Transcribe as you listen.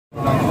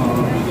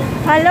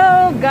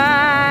Hello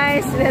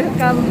guys!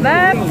 Welcome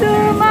back to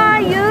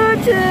my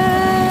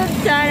YouTube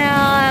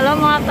channel. Hello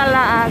mga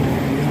kalaag.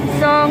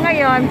 So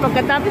ngayon,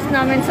 pagkatapos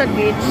namin sa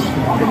beach,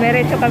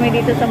 dumiretso kami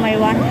dito sa may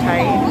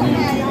Wanchay.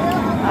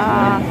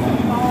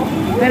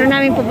 Meron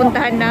namin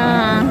pupuntahan na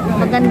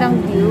magandang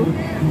view.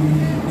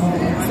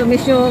 So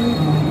medyo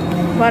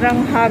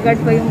parang haggard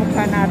pa yung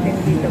mukha natin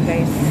dito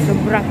guys.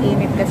 Sobrang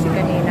init kasi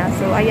kanina.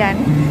 So ayan.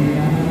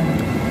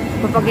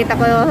 Papakita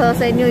ko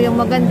sa inyo yung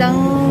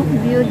magandang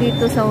view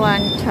dito sa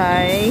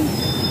Wanchay.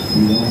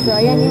 So,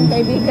 ayan yung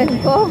kaibigan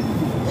ko.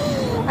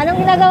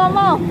 Anong ginagawa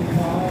mo?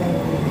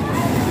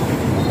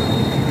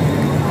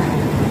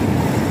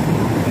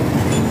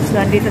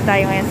 So, andito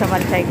tayo ngayon sa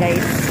Wanchay,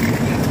 guys.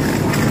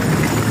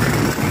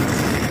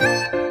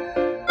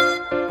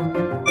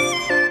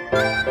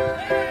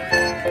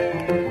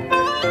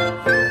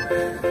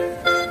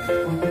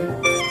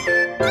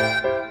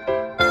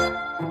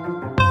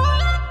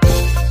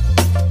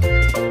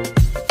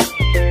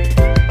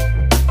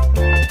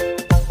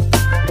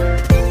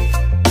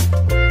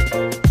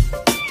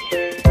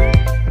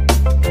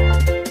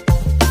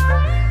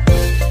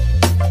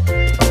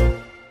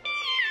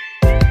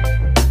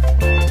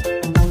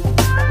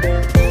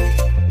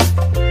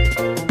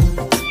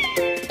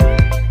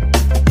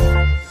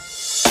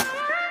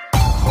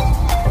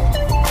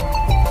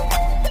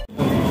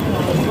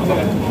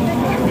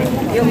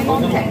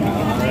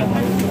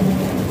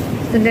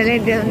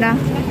 Sandali doon na.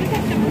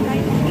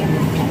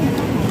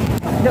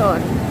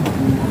 Doon.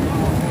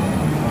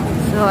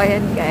 So,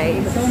 ayan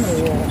guys.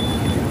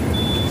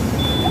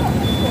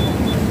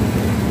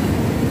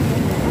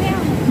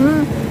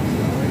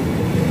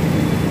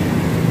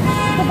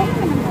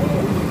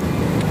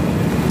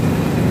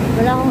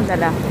 Wala akong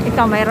dala.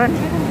 Ikaw mayroon?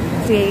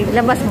 Sige,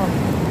 labas mo.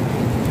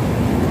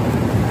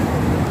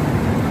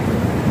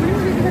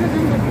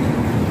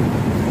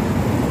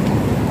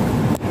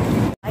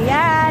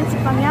 Si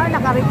Pangyaw,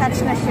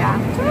 naka-retouch na siya.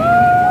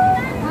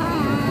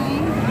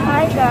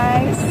 Hi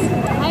guys.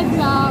 Hi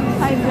vlog.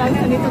 Hi vlog.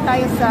 So dito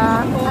tayo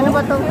sa, ano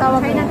ba itong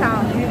tawag?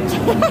 Chinatown.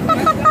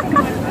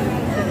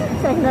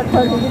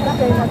 Chinatown. Dito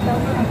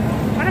Chinatown.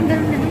 Parang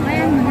gano'n na nung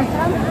ayan.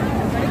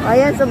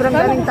 Ayan, sobrang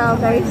galing tao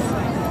guys.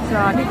 So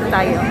dito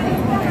tayo.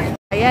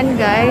 Ayan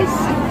guys.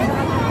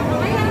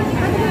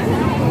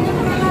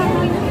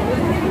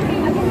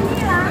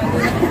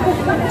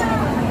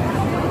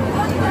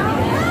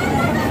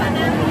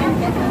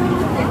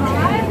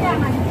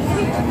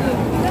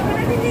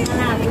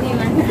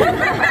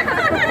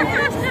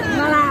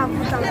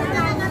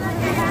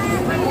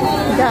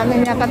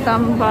 Dami niya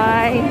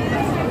katambay.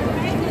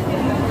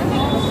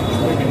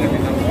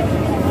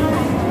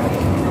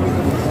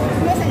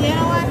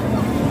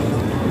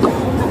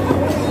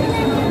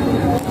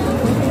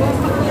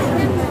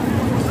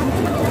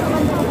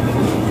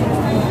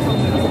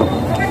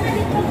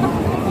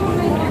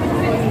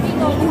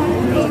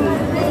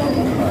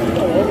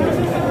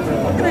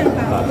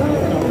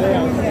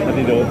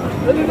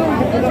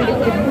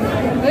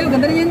 Ayo,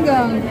 ganda rin yan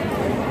gang.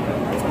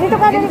 Dito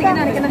ka, dito ka.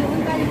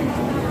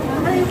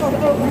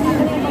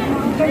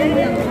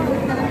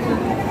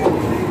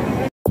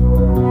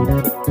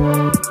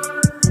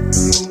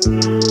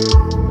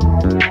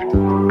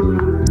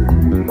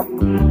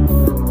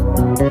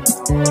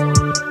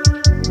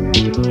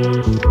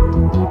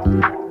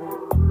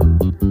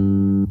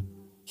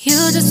 You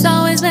just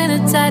always been a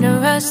type to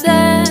rush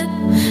that.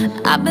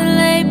 I've been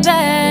laid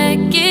back,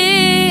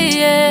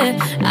 yeah.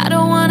 I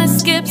don't wanna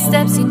skip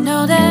steps, you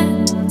know that.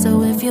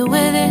 So if you're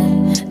with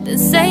it, then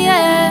say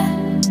yeah.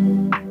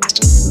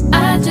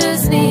 I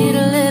just need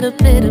a little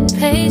bit of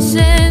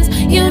patience.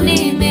 You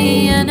need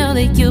me, I know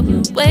that you've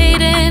been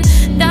waiting.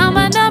 Down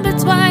my number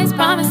twice,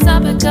 promise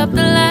I'll pick up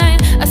the line.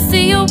 I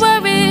see you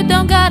worried,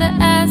 don't gotta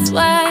ask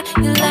why.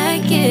 You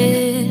like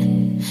it,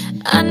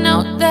 I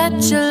know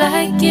that you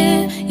like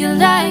it. You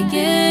like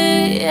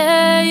it,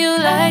 yeah, you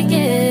like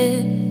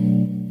it.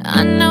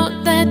 I know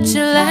that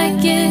you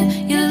like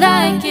it, you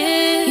like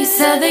it. You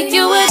said that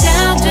you were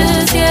down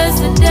just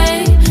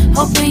yesterday,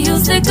 hoping you'll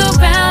stick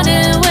around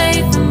and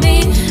wait for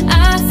me.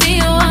 I see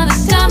you wanna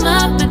come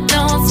up, but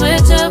don't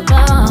switch up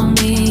on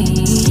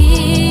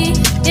me.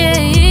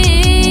 Yeah,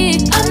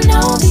 I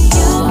know that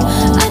you,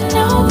 I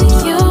know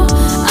that you,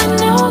 I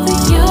know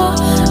that you,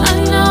 I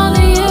know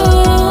that you.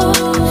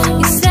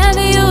 You said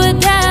that you were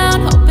down,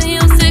 hoping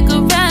you'll stick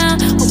around,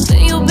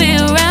 hoping you'll be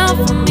around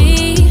for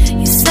me.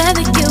 You said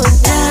that you were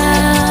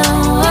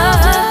down,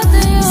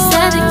 you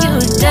said that you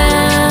were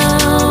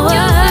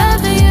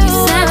down, you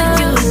said that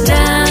you were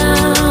down,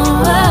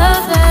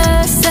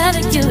 you said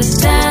that you were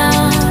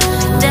down,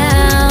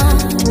 down.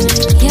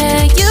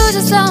 Yeah, you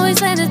just always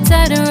been the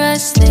type to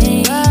rush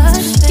things.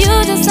 You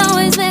just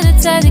always been the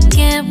type that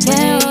can't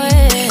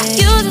wait.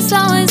 You just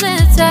always been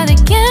the type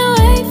that can't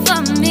wait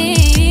for me.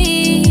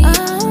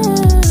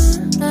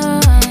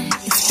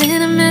 It's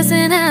been a mess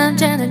and I'm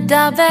trying to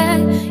dial back.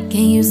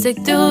 Can you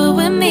stick through it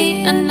with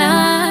me or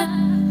not?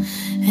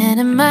 And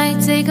it might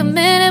take a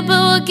minute, but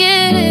we'll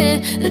get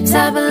it. The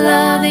type of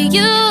love that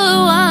you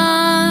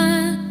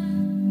want.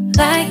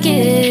 Like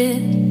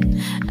it,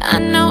 I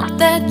know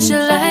that you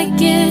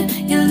like it,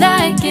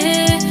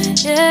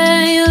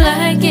 yeah, you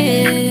like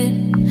it.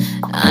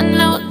 I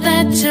know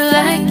that you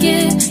like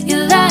it, you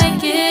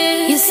like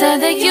it. You said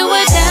that you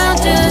were down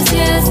just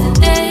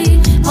yesterday,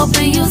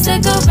 hoping you'll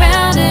stick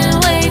around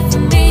and wait for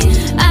me.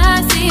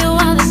 I see you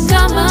wanna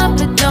come up,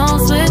 but don't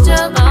switch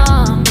up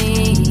on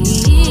me.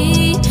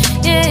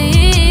 Yeah,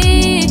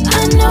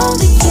 I know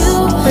that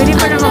you, I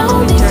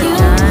know that you,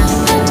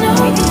 I know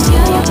that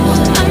you,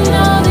 I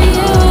know that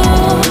you.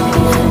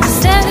 You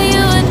said that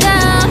you were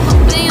down,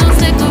 hoping you'll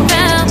stick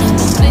around,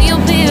 hoping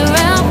you'll be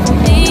around for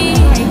me.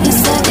 You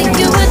said that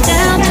you were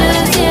down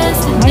just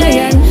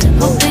yesterday,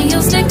 hoping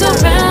you'll stick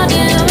around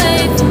and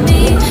wait for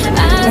me.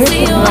 I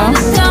see you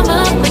wanna come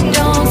up, but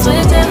don't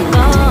switch up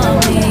on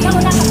me.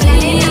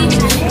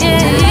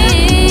 Yeah,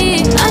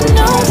 I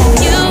know that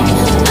you,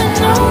 I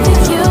know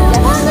that you,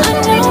 I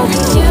know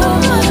that you,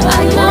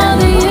 I know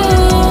that you.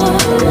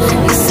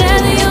 You said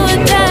that you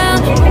were down,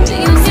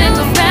 hoping you'll stick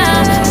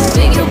around,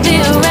 hoping you'll be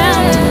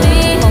around with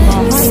me.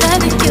 You said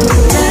that you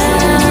were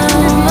down,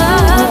 you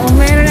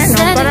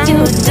said that you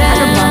were down, you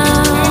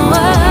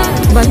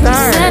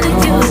said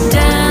that you were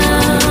down,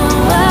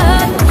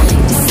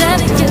 you said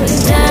that you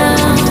were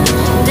down,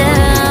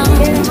 down.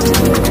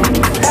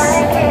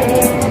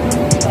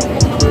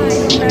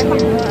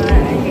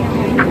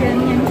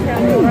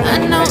 I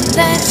know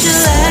that you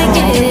like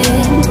it.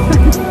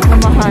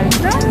 Mahal.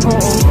 Oo.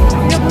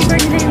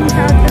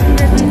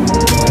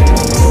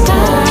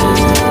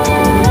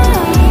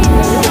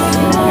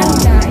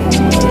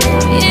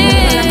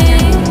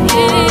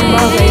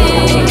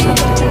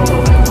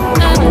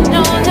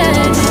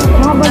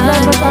 Mga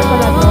bazar-bazar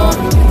pala to.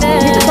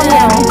 Dito kami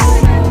ako.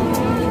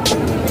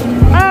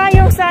 Ah,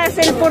 yung sa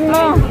cellphone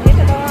mo.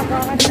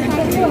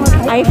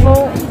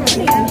 iPhone.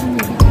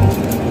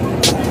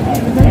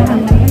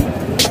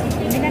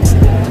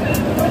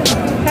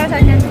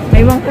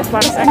 Ewan ko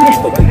para saan yan.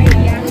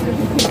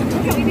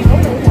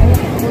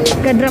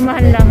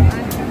 Kadramahan lang.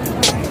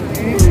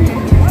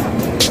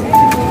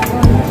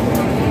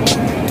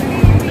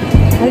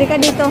 Halika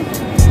dito.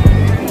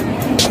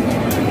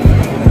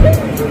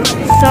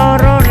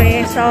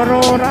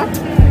 Saurora.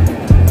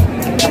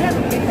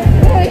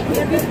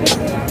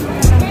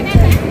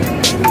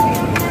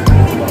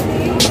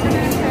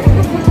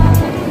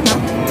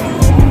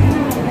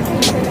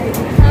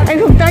 Ay,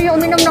 huwag tayo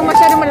uminom ng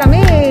masyado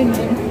malamig.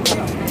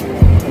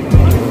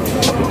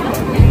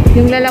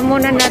 Yung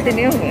lalamunan natin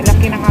yung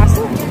laki ng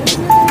aso.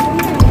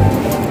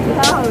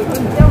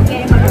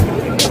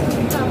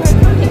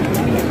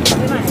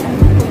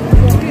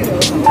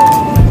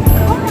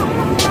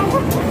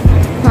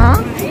 Ha?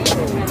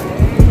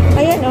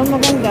 Ayan oh,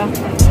 maganda.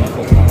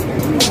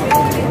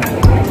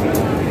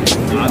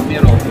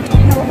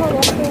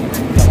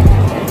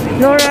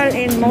 Floral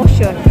in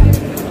motion.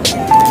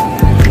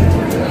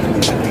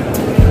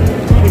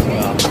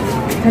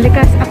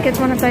 Halika, akit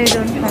muna tayo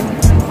doon.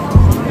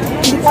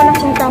 Hindi ko alam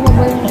kung tama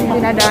ba yung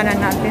dinadaanan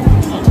natin.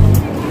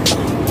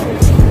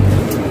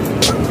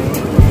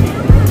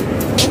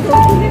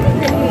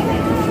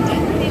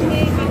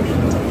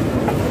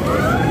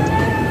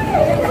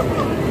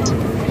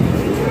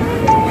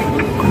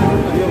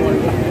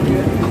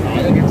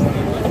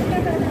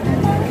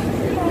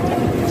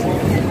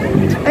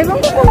 Ay,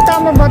 bang kung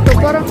tama ba ito?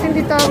 Parang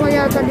hindi tama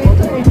yata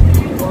dito eh.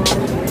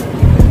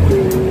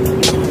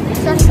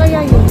 Saan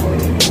kaya yun?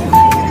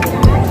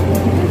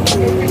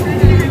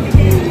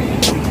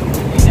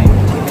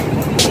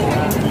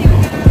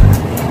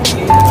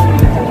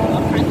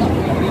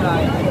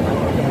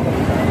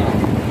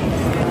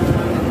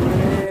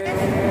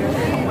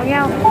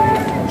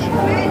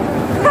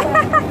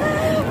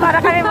 Para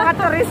kami mga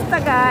turista,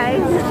 guys.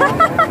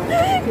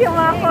 Yung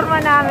mga kurma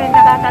namin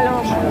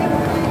nakakaloko.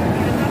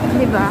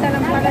 Diba?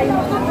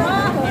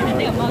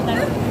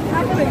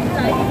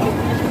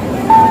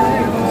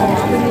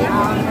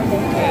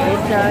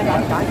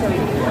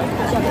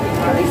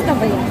 Turista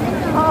ba yan?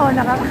 Oo,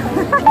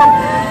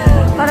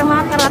 parang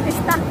mga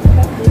karatista.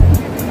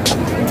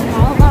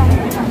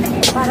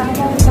 Parang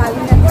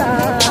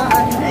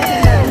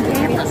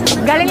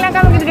galing lang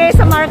kami gagaya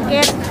sa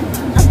market.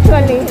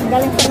 Actually,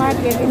 galing sa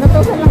market.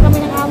 Inutusan lang kami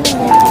ng amo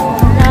mo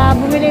na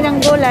bumili ng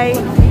gulay.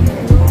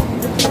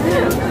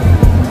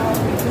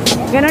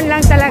 Ganon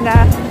lang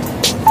talaga.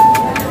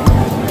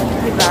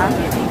 Diba?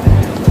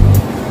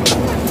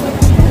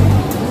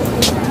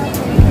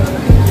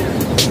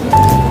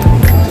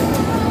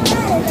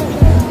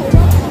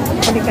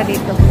 Halika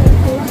dito.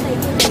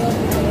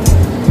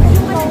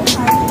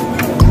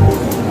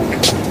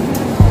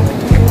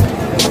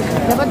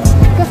 Dapat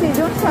kasi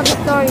doon sa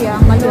Victoria,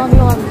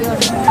 maluwag-luwag yun.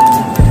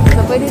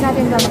 So, pwede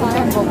natin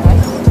dapat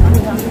bukas.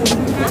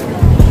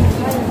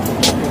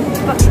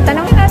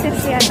 Tanongin natin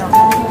si ano.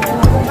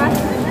 Bukas?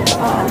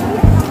 Oo.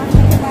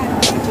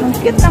 Ang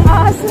cute ng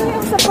aso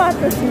yung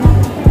sapatos niya.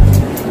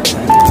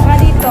 Saka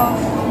dito.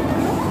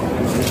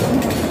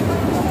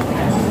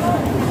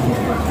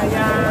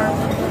 Ayan.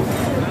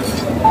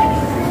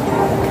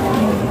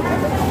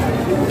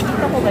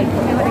 Ito ko ba ito?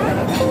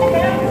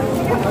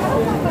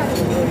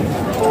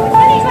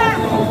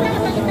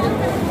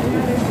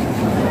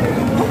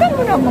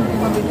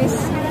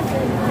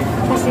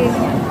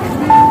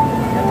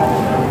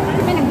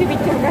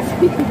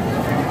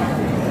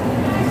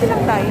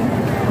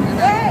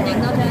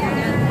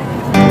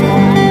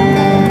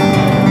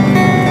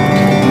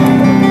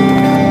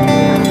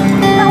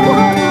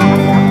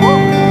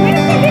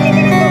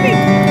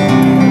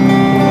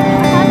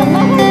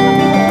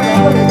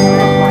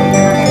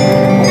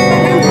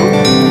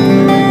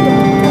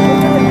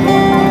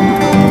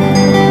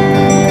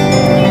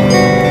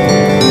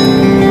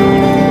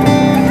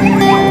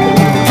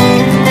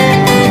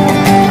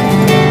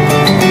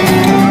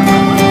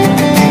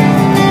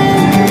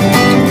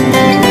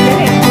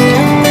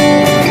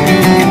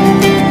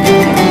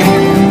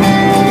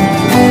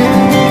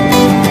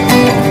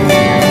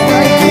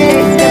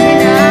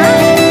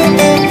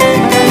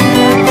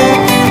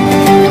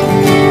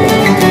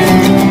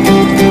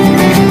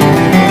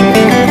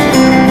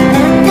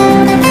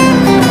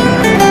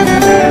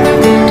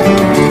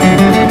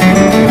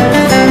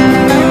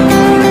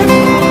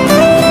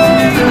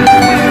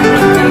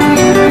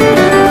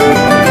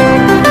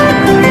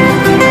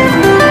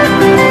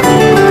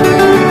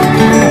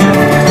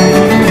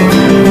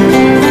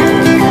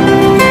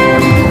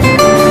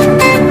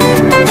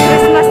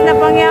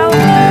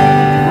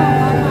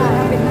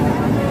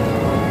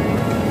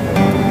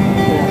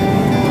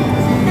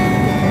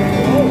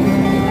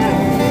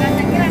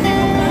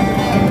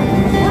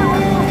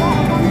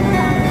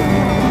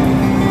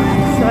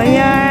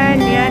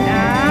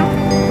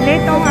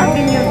 Itong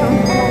avenue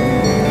to.